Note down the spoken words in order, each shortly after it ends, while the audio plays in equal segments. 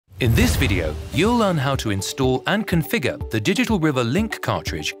In this video, you'll learn how to install and configure the Digital River Link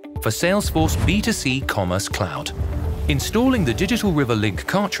cartridge for Salesforce B2C Commerce Cloud. Installing the Digital River Link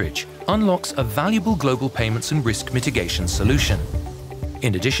cartridge unlocks a valuable global payments and risk mitigation solution.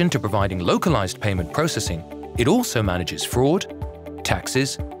 In addition to providing localized payment processing, it also manages fraud,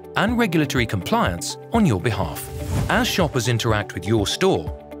 taxes, and regulatory compliance on your behalf. As shoppers interact with your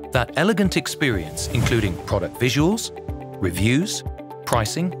store, that elegant experience, including product visuals, reviews,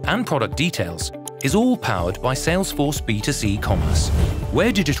 pricing, and product details, is all powered by Salesforce B2C Commerce.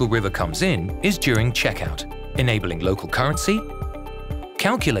 Where Digital River comes in is during checkout, enabling local currency,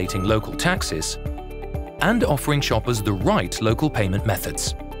 calculating local taxes, and offering shoppers the right local payment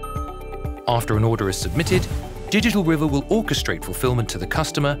methods. After an order is submitted, Digital River will orchestrate fulfillment to the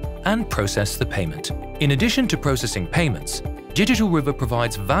customer and process the payment. In addition to processing payments, Digital River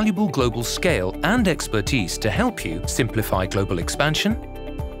provides valuable global scale and expertise to help you simplify global expansion,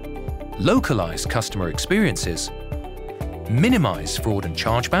 localize customer experiences, minimize fraud and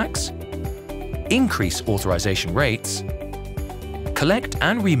chargebacks, increase authorization rates, collect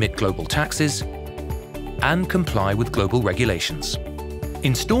and remit global taxes, and comply with global regulations.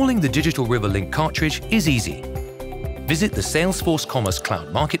 Installing the Digital River Link cartridge is easy. Visit the Salesforce Commerce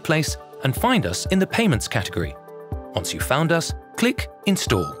Cloud Marketplace and find us in the Payments category. Once you've found us, click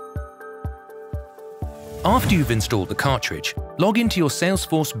Install. After you've installed the cartridge, log into your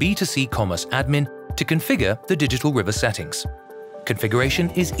Salesforce B2C Commerce admin to configure the Digital River settings. Configuration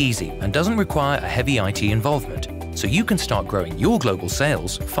is easy and doesn't require a heavy IT involvement, so you can start growing your global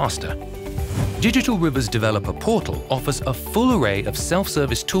sales faster. Digital River's developer portal offers a full array of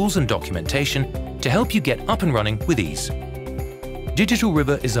self-service tools and documentation to help you get up and running with ease. Digital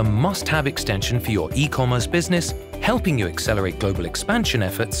River is a must-have extension for your e-commerce business, helping you accelerate global expansion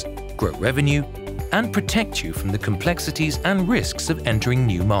efforts, grow revenue, and protect you from the complexities and risks of entering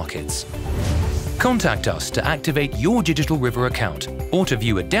new markets. Contact us to activate your Digital River account or to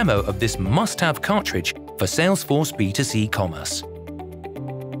view a demo of this must-have cartridge for Salesforce B2C Commerce.